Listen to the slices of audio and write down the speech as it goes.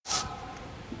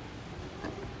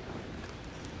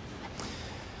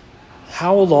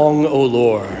How long, O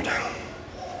Lord?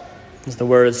 As the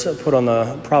words put on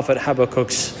the prophet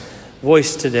Habakkuk's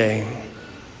voice today.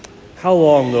 How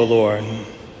long, O Lord?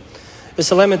 It's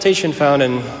a lamentation found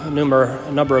in a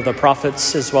number of the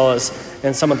prophets as well as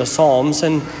in some of the Psalms,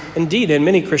 and indeed in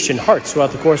many Christian hearts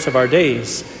throughout the course of our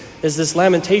days, is this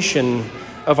lamentation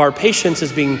of our patience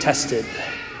is being tested.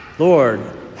 Lord,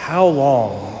 how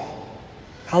long?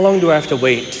 How long do I have to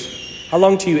wait? How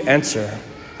long do you answer?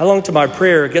 How long till my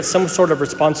prayer gets some sort of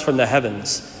response from the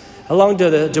heavens? How long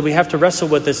do we have to wrestle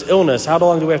with this illness? How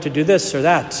long do we have to do this or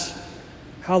that?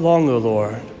 How long, O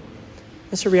Lord?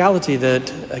 It's a reality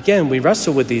that, again, we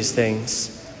wrestle with these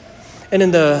things. And in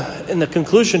the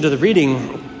conclusion to the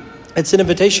reading, it's an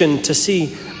invitation to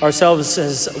see ourselves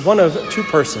as one of two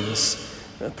persons,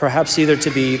 perhaps either to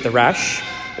be the rash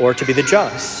or to be the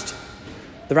just.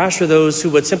 The rash are those who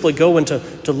would simply go into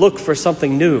to look for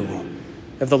something new.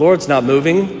 If the Lord's not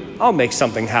moving, I'll make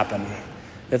something happen.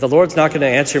 If the Lord's not going to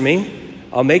answer me,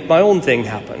 I'll make my own thing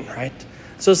happen, right?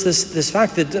 So it's this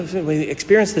fact that we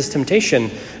experience this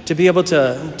temptation to be able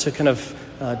to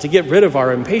get rid of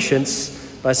our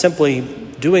impatience by simply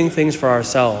doing things for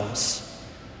ourselves.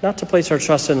 Not to place our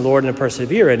trust in the Lord and to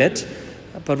persevere in it,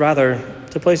 but rather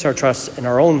to place our trust in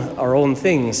our own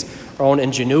things, our own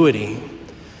ingenuity.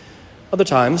 Other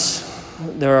times,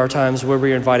 there are times where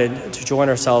we are invited to join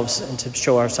ourselves and to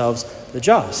show ourselves the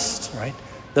just, right?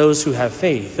 Those who have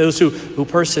faith, those who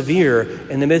persevere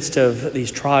in the midst of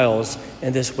these trials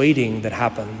and this waiting that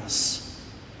happens.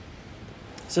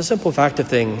 It's a simple fact of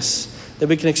things that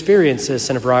we can experience this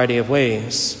in a variety of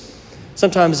ways.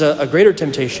 Sometimes a greater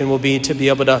temptation will be to be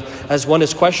able to, as one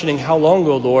is questioning, how long,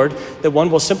 O Lord, that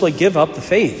one will simply give up the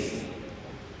faith.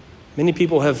 Many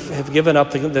people have given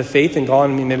up the faith and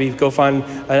gone, maybe go find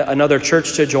another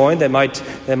church to join that might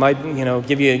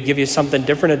give you something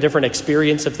different, a different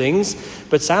experience of things.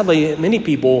 But sadly, many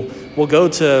people will go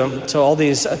to all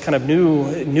these kind of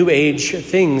new age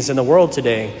things in the world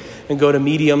today and go to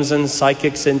mediums and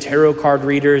psychics and tarot card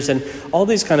readers and all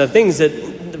these kind of things that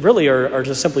really are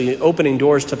just simply opening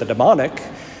doors to the demonic.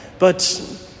 But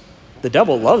the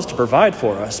devil loves to provide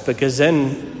for us because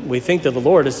then we think that the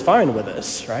Lord is fine with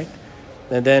us, right?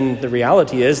 And then the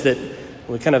reality is that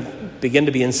we kind of begin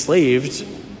to be enslaved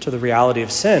to the reality of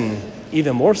sin,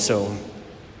 even more so.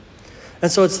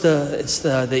 And so it's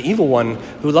the evil one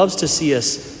who loves to see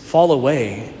us fall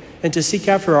away and to seek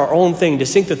after our own thing, to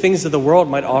seek the things that the world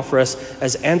might offer us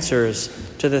as answers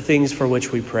to the things for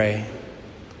which we pray.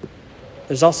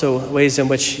 There's also ways in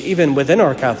which, even within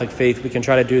our Catholic faith, we can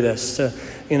try to do this.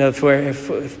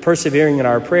 If persevering in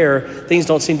our prayer, things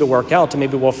don't seem to work out,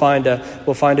 maybe we'll find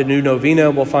a new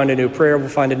novena, we'll find a new prayer, we'll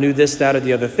find a new this, that, or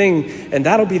the other thing, and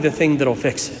that'll be the thing that'll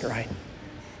fix it, right?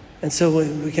 And so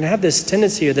we can have this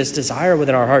tendency or this desire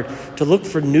within our heart to look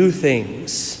for new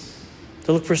things,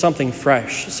 to look for something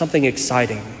fresh, something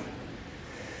exciting.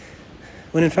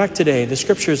 When in fact today, the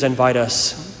scriptures invite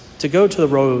us to go to the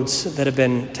roads that have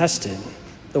been tested,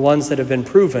 the ones that have been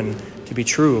proven to be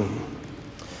true.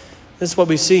 This is what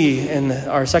we see in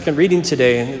our second reading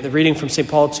today, the reading from St.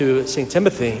 Paul to St.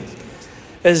 Timothy.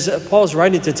 As Paul's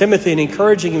writing to Timothy and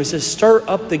encouraging him, he says, stir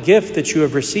up the gift that you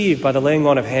have received by the laying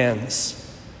on of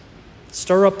hands.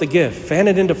 Stir up the gift, fan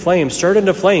it into flame, stir it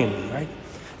into flame, right?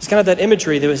 It's kind of that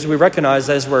imagery that as we recognize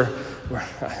as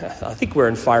I think we're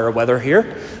in fire weather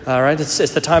here, right? It's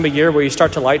the time of year where you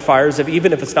start to light fires,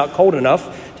 even if it's not cold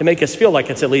enough to make us feel like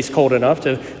it's at least cold enough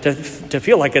to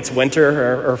feel like it's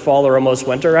winter or fall or almost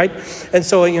winter, right? And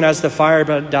so, as the fire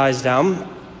dies down,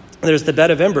 there's the bed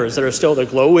of embers that are still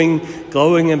glowing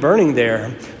and burning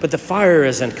there, but the fire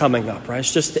isn't coming up, right?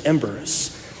 It's just the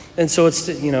embers. And so it's,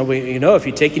 if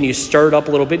you take and you stir it up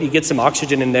a little bit, you get some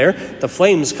oxygen in there, the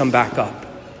flames come back up.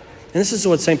 And this is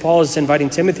what St. Paul is inviting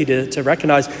Timothy to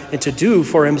recognize and to do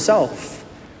for himself.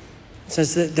 It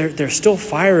says that there's still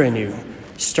fire in you.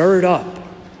 Stir it up.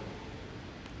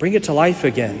 Bring it to life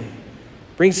again.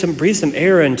 Breathe some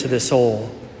air into the soul.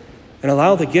 And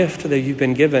allow the gift that you've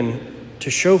been given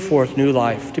to show forth new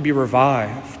life, to be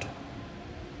revived.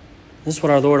 This is what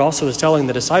our Lord also is telling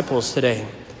the disciples today.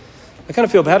 I kind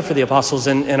of feel bad for the apostles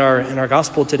in our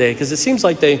gospel today because it seems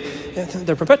like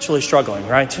they're perpetually struggling,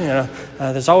 right?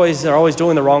 They're always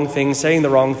doing the wrong thing, saying the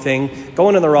wrong thing,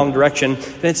 going in the wrong direction,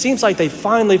 and it seems like they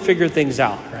finally figured things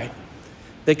out, right?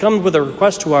 They come with a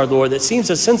request to our Lord that seems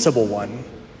a sensible one.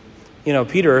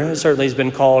 Peter certainly has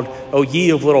been called, "O ye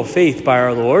of little faith," by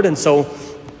our Lord, and so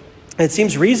it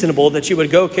seems reasonable that you would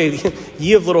go, "Okay,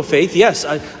 ye of little faith, yes,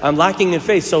 I'm lacking in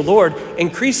faith, so Lord,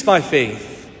 increase my faith."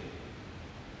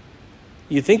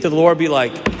 You think that the Lord would be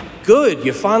like, "Good,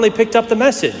 you finally picked up the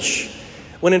message."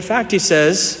 When in fact he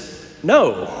says,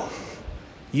 "No,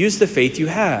 Use the faith you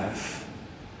have.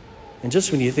 And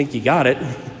just when you think you got it,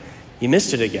 you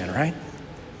missed it again, right?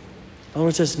 The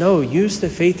Lord says, no, use the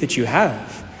faith that you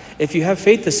have. If you have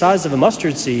faith the size of a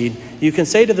mustard seed, you can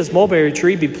say to this mulberry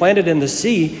tree, be planted in the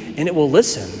sea, and it will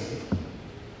listen.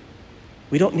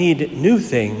 We don't need new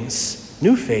things,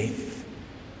 new faith.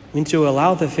 We need to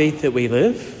allow the faith that we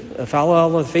live, allow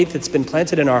the faith that's been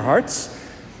planted in our hearts,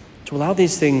 to allow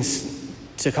these things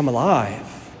to come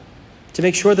alive, to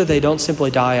make sure that they don't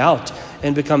simply die out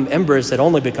and become embers that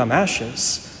only become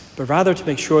ashes, but rather to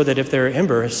make sure that if they're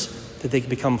embers, that they can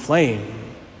become flame.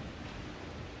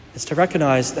 It's to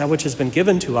recognize that which has been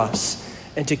given to us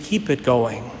and to keep it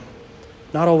going,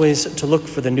 not always to look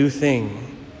for the new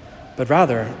thing, but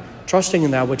rather trusting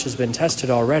in that which has been tested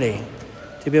already,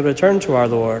 to be able to turn to our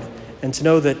Lord and to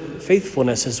know that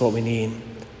faithfulness is what we need.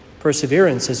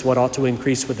 Perseverance is what ought to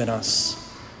increase within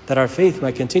us, that our faith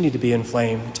might continue to be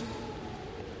inflamed.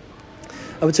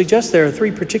 I would suggest there are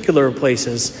three particular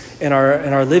places in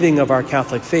our living of our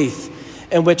Catholic faith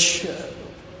in which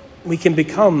we can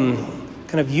become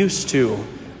kind of used to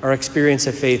our experience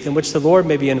of faith, in which the Lord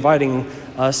may be inviting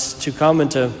us to come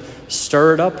and to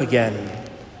stir it up again,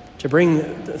 to bring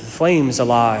the flames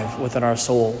alive within our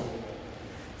soul.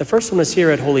 The first one is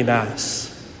here at Holy Mass.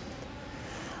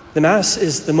 The Mass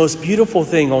is the most beautiful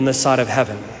thing on this side of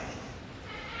heaven.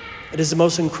 It is the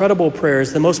most incredible prayer.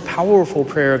 It's the most powerful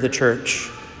prayer of the Church.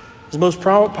 The most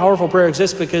powerful prayer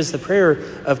exists because the prayer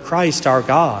of Christ our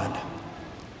God.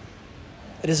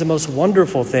 It is the most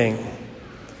wonderful thing.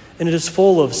 And it is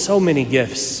full of so many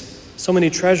gifts, so many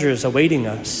treasures awaiting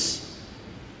us.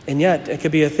 And yet, it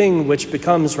could be a thing which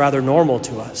becomes rather normal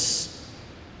to us.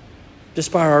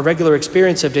 Just by our regular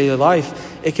experience of daily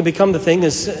life, it can become the thing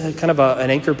as kind of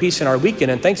an anchor piece in our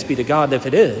weekend, and thanks be to God if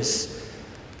it is.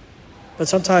 But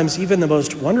sometimes even the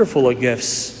most wonderful of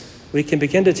gifts, we can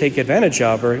begin to take advantage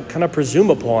of or kind of presume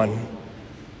upon,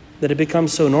 that it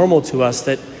becomes so normal to us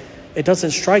that it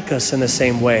doesn't strike us in the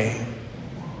same way.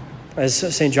 As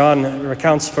St. John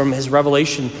recounts from his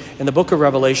revelation in the book of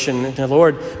Revelation, the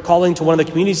Lord calling to one of the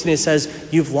communities, and he says,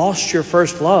 you've lost your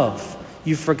first love.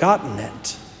 You've forgotten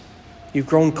it. You've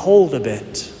grown cold a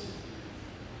bit.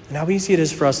 And how easy it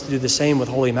is for us to do the same with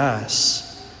Holy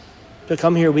Mass, to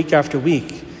come here week after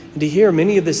week and to hear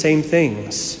many of the same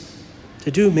things,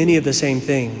 to do many of the same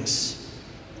things.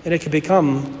 And it can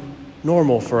become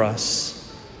normal for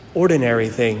us, ordinary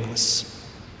things.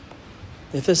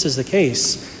 If this is the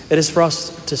case, it is for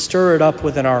us to stir it up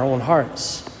within our own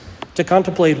hearts, to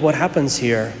contemplate what happens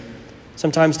here,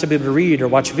 sometimes to be able to read or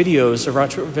watch videos or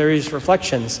watch various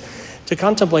reflections, to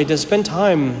contemplate, to spend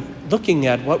time looking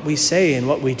at what we say and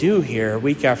what we do here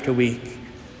week after week,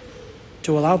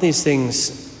 to allow these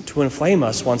things to inflame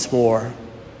us once more.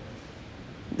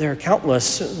 There are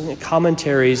countless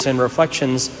commentaries and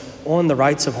reflections on the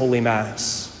rites of Holy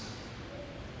Mass.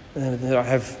 I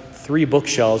have 3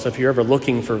 bookshelves if you're ever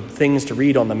looking for things to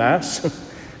read on the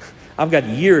Mass. I've got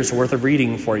years worth of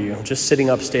reading for you just sitting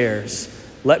upstairs.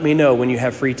 Let me know when you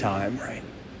have free time, right?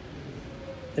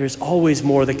 There's always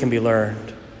more that can be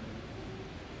learned.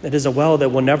 It is a well that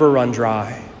will never run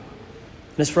dry.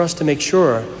 And it's for us to make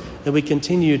sure that we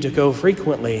continue to go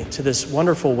frequently to this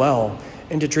wonderful well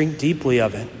and to drink deeply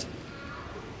of it.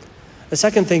 The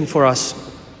second thing for us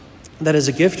that is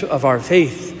a gift of our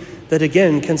faith that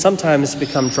again can sometimes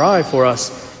become dry for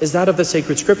us is that of the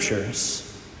sacred scriptures.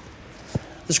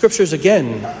 The scriptures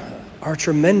again are a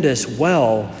tremendous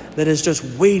well that is just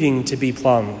waiting to be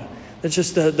plumbed. It's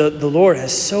just the Lord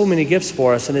has so many gifts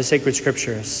for us in his sacred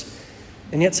scriptures.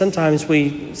 And yet sometimes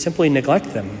we simply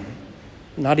neglect them,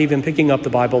 not even picking up the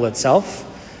Bible itself,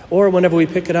 or whenever we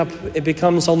pick it up, it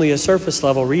becomes only a surface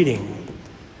level reading.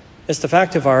 It's the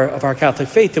fact of our Catholic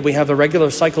faith that we have a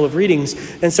regular cycle of readings,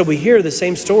 and so we hear the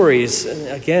same stories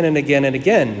again and again and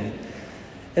again.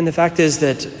 And the fact is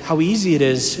that how easy it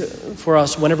is for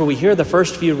us whenever we hear the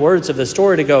first few words of the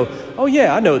story to go, oh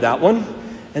yeah, I know that one.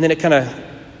 And then it kind of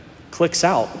clicks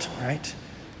out, right?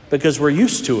 Because we're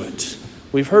used to it.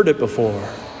 We've heard it before.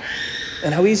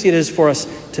 And how easy it is for us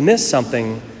to miss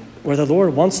something where the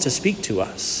Lord wants to speak to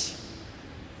us.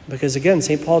 Because again,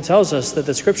 St. Paul tells us that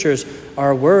the scriptures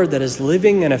are a word that is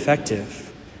living and effective.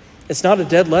 It's not a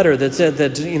dead letter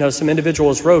that some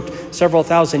individuals wrote several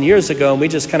thousand years ago, and we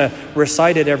just kind of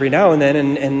recite it every now and then,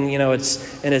 and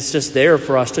it's just there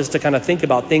for us just to kind of think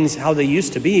about things how they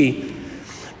used to be.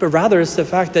 But rather, it's the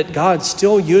fact that God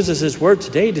still uses his word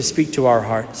today to speak to our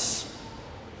hearts.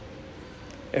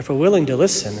 If we're willing to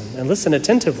listen and listen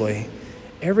attentively,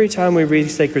 every time we read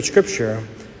sacred scripture,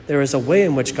 there is a way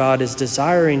in which God is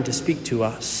desiring to speak to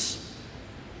us.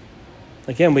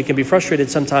 Again, we can be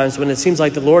frustrated sometimes when it seems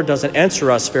like the Lord doesn't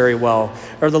answer us very well,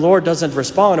 or the Lord doesn't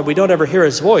respond, and we don't ever hear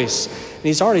his voice. And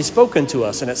he's already spoken to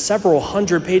us, and it's several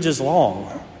hundred pages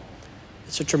long.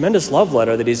 It's a tremendous love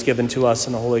letter that he's given to us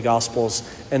in the Holy Gospels,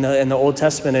 and in the Old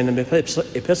Testament and in the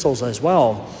epistles as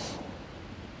well.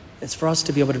 It's for us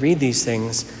to be able to read these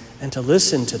things and to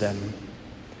listen to them.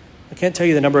 I can't tell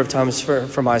you the number of times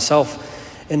for myself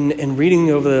in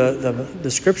reading over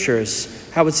the scriptures,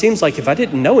 how it seems like if I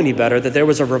didn't know any better, that there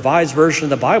was a revised version of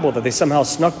the Bible, that they somehow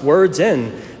snuck words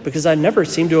in, because I never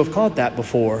seemed to have caught that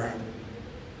before.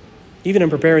 Even in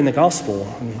preparing the gospel,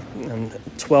 and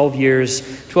 12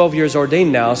 years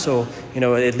ordained now, so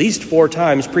at least 4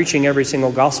 times preaching every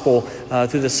single gospel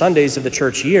through the Sundays of the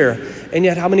church year, and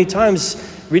yet how many times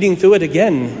reading through it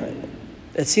again,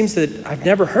 it seems that I've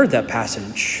never heard that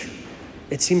passage.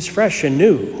 It seems fresh and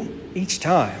new each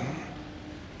time.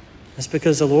 It's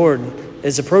because the Lord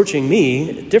is approaching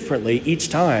me differently each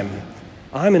time.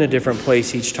 I'm in a different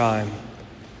place each time.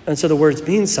 And so the words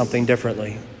mean something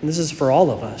differently. And this is for all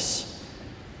of us.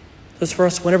 It's for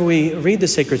us whenever we read the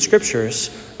sacred scriptures,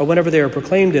 or whenever they are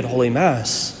proclaimed at Holy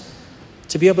Mass,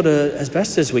 to be able to, as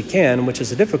best as we can, which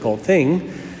is a difficult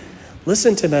thing,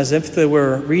 listen to them as if they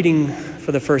were reading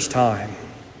for the first time.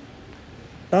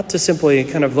 Not to simply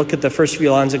kind of look at the first few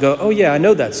lines and go, oh yeah, I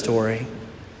know that story,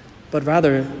 but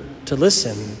rather to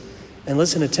listen, and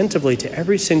listen attentively to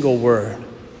every single word,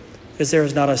 because there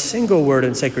is not a single word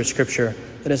in sacred scripture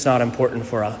that is not important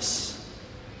for us.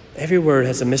 Every word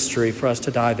has a mystery for us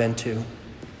to dive into,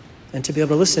 and to be able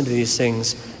to listen to these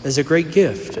things is a great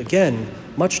gift. Again,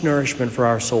 much nourishment for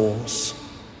our souls.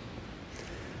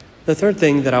 The third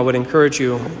thing that I would encourage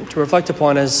you to reflect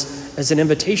upon as an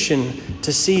invitation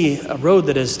to see a road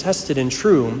that is tested and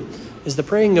true is the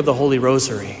praying of the Holy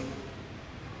Rosary.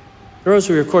 The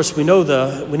Rosary, of course, we know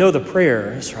the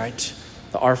prayers, right?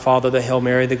 The Our Father, the Hail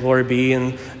Mary, the Glory Be,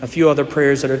 and a few other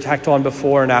prayers that are tacked on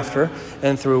before and after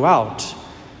and throughout.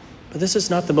 But this is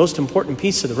not the most important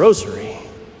piece of the Rosary.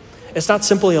 It's not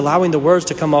simply allowing the words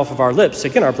to come off of our lips.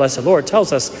 Again, our blessed Lord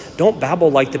tells us, don't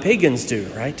babble like the pagans do,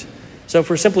 right? So if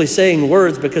we're simply saying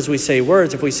words because we say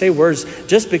words, if we say words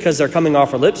just because they're coming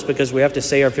off our lips, because we have to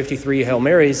say our 53 Hail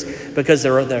Marys, because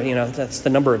they're that's the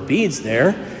number of beads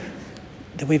there,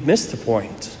 then we've missed the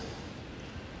point.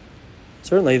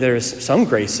 Certainly there is some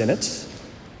grace in it,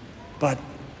 but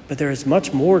there is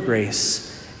much more grace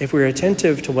if we're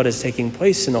attentive to what is taking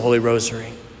place in the Holy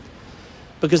Rosary.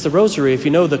 Because the Rosary, if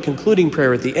you know the concluding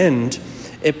prayer at the end,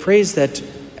 it prays that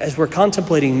as we're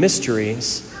contemplating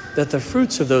mysteries, that the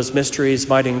fruits of those mysteries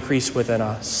might increase within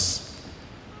us.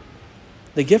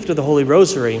 The gift of the Holy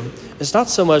Rosary is not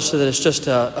so much that it's just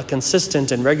a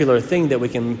consistent and regular thing that we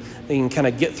can kind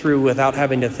of get through without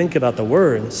having to think about the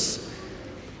words.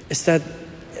 It's that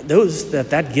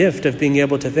gift of being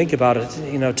able to think about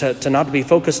it, to not be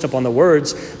focused upon the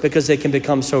words because they can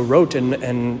become so rote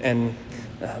and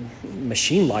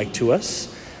machine-like to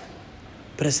us.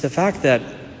 But it's the fact that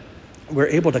we're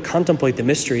able to contemplate the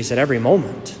mysteries at every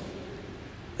moment.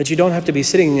 That you don't have to be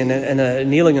sitting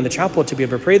kneeling in the chapel to be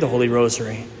able to pray the Holy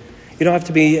Rosary. You don't have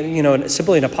to be,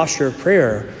 simply in a posture of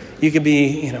prayer. You can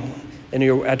be, at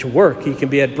your work. You can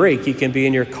be at break. You can be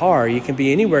in your car. You can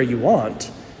be anywhere you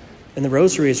want. And the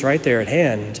Rosary is right there at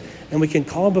hand. And we can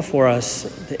call before us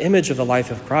the image of the life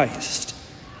of Christ.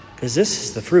 Because this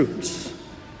is the fruit.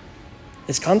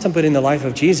 It's contemplating the life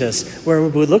of Jesus, where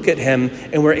we look at him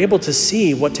and we're able to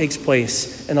see what takes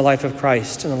place in the life of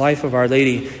Christ, in the life of Our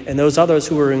Lady, and those others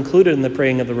who were included in the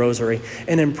praying of the Rosary,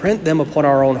 and imprint them upon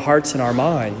our own hearts and our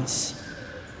minds.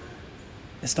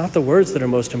 It's not the words that are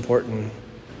most important,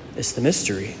 it's the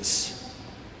mysteries.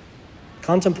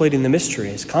 Contemplating the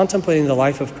mysteries, contemplating the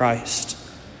life of Christ.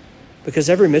 Because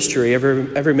every mystery of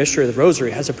the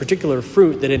Rosary has a particular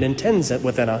fruit that it intends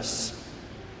within us.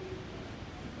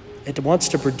 It wants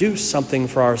to produce something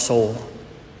for our soul.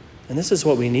 And this is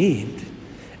what we need.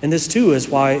 And this too is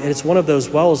why it's one of those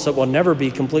wells that will never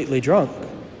be completely drunk.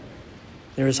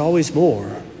 There is always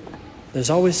more.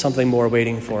 There's always something more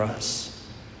waiting for us.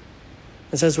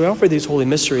 And so as we offer these holy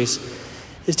mysteries,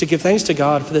 is to give thanks to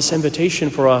God for this invitation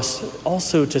for us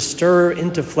also to stir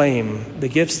into flame the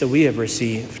gifts that we have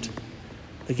received.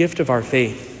 The gift of our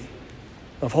faith,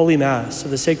 of Holy Mass, of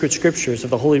the sacred scriptures,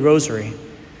 of the Holy Rosary.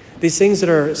 These things that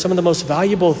are some of the most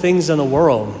valuable things in the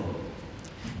world,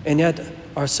 and yet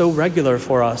are so regular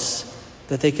for us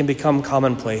that they can become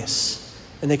commonplace,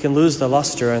 and they can lose the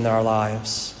luster in our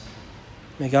lives.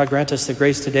 May God grant us the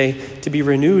grace today to be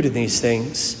renewed in these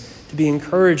things, to be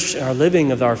encouraged in our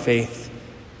living of our faith,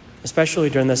 especially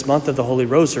during this month of the Holy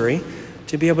Rosary,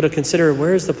 to be able to consider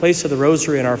where is the place of the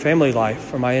rosary in our family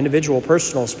life, or my individual,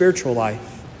 personal, spiritual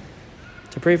life.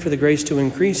 To pray for the grace to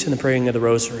increase in the praying of the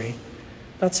rosary,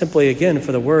 not simply, again,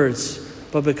 for the words,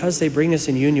 but because they bring us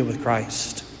in union with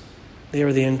Christ. They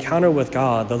are the encounter with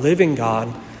God, the living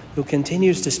God, who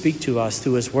continues to speak to us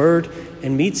through his word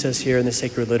and meets us here in the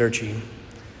sacred liturgy.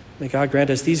 May God grant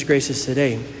us these graces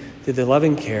today through the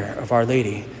loving care of Our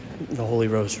Lady, the Holy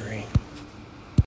Rosary.